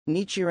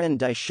Nichiren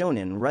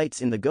Daishonin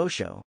writes in the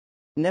Gosho,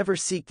 "Never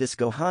seek this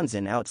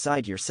Gohonzon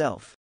outside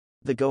yourself.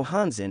 The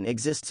Gohonzon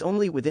exists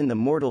only within the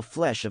mortal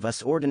flesh of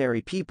us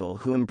ordinary people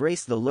who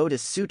embrace the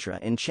Lotus Sutra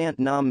and chant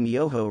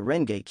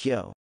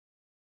Nam-myoho-renge-kyo.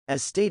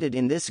 As stated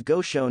in this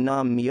Gosho,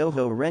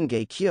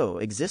 Nam-myoho-renge-kyo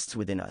exists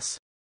within us.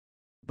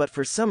 But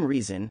for some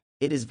reason,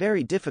 it is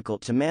very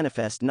difficult to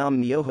manifest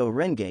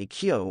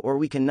Nam-myoho-renge-kyo, or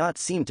we cannot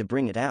seem to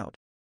bring it out.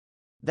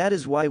 That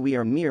is why we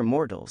are mere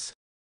mortals.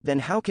 Then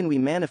how can we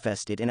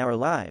manifest it in our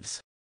lives?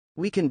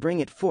 We can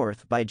bring it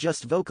forth by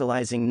just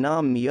vocalizing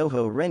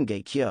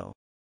Nam-myoho-renge-kyo.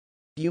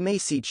 You may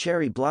see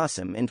cherry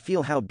blossom and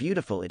feel how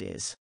beautiful it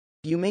is.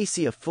 You may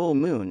see a full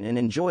moon and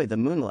enjoy the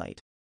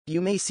moonlight.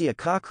 You may see a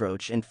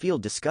cockroach and feel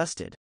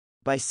disgusted.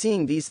 By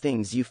seeing these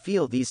things you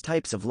feel these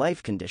types of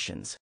life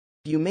conditions.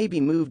 You may be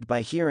moved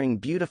by hearing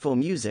beautiful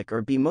music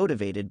or be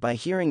motivated by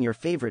hearing your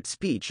favorite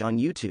speech on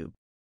YouTube.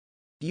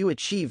 You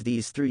achieve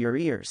these through your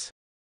ears.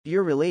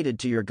 You're related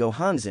to your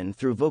Gohonzon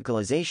through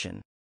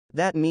vocalization.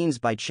 That means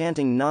by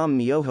chanting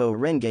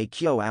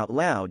Nam-myoho-renge-kyo out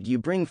loud you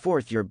bring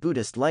forth your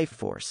Buddhist life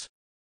force.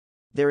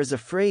 There is a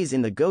phrase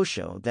in the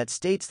Gosho that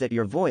states that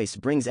your voice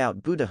brings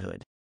out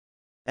Buddhahood.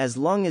 As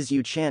long as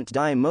you chant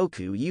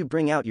Daimoku you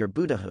bring out your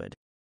Buddhahood.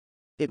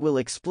 It will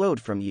explode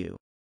from you.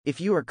 If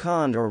you are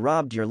conned or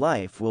robbed, your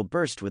life will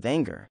burst with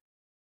anger.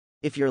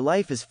 If your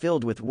life is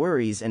filled with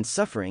worries and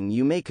suffering,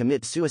 you may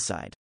commit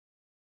suicide.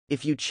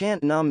 If you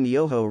chant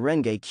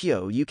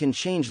Nam-myoho-renge-kyo you can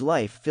change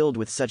life filled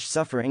with such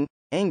suffering,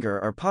 anger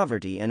or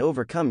poverty and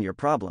overcome your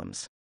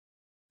problems.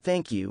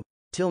 Thank you.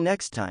 Till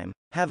next time,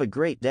 have a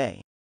great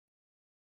day.